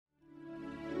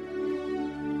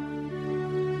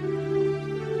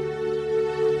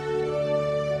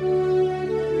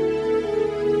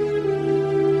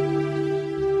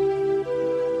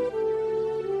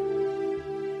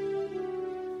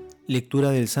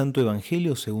Lectura del Santo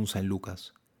Evangelio según San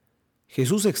Lucas.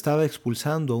 Jesús estaba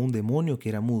expulsando a un demonio que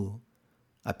era mudo.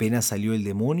 Apenas salió el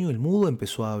demonio, el mudo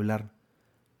empezó a hablar.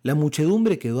 La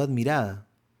muchedumbre quedó admirada,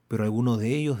 pero algunos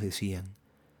de ellos decían: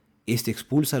 Este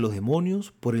expulsa a los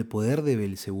demonios por el poder de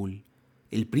Belzebul,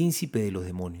 el príncipe de los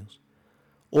demonios.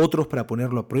 Otros, para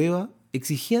ponerlo a prueba,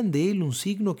 exigían de él un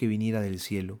signo que viniera del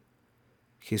cielo.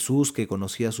 Jesús, que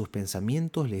conocía sus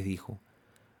pensamientos, les dijo: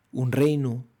 Un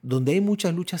reino donde hay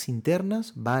muchas luchas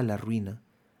internas va a la ruina,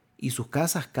 y sus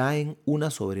casas caen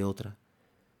una sobre otra.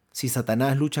 Si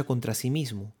Satanás lucha contra sí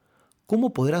mismo,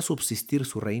 ¿cómo podrá subsistir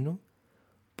su reino?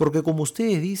 Porque como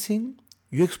ustedes dicen,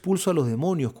 yo expulso a los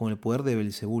demonios con el poder de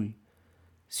Belzebul.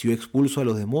 Si yo expulso a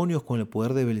los demonios con el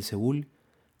poder de Belzebul,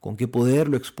 ¿con qué poder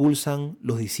lo expulsan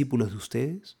los discípulos de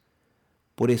ustedes?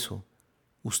 Por eso,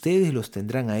 ustedes los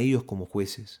tendrán a ellos como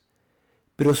jueces.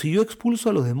 Pero si yo expulso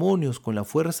a los demonios con la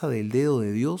fuerza del dedo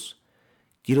de Dios,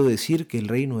 quiero decir que el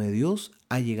reino de Dios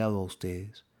ha llegado a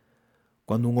ustedes.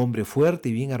 Cuando un hombre fuerte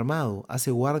y bien armado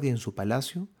hace guardia en su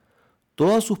palacio,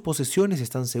 todas sus posesiones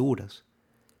están seguras.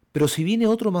 Pero si viene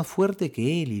otro más fuerte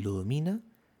que él y lo domina,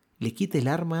 le quita el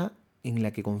arma en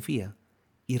la que confía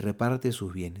y reparte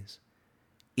sus bienes.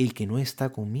 El que no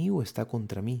está conmigo está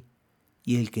contra mí,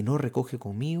 y el que no recoge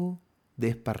conmigo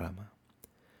desparrama.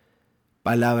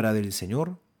 Palabra del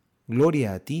Señor.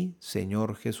 Gloria a ti,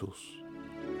 Señor Jesús.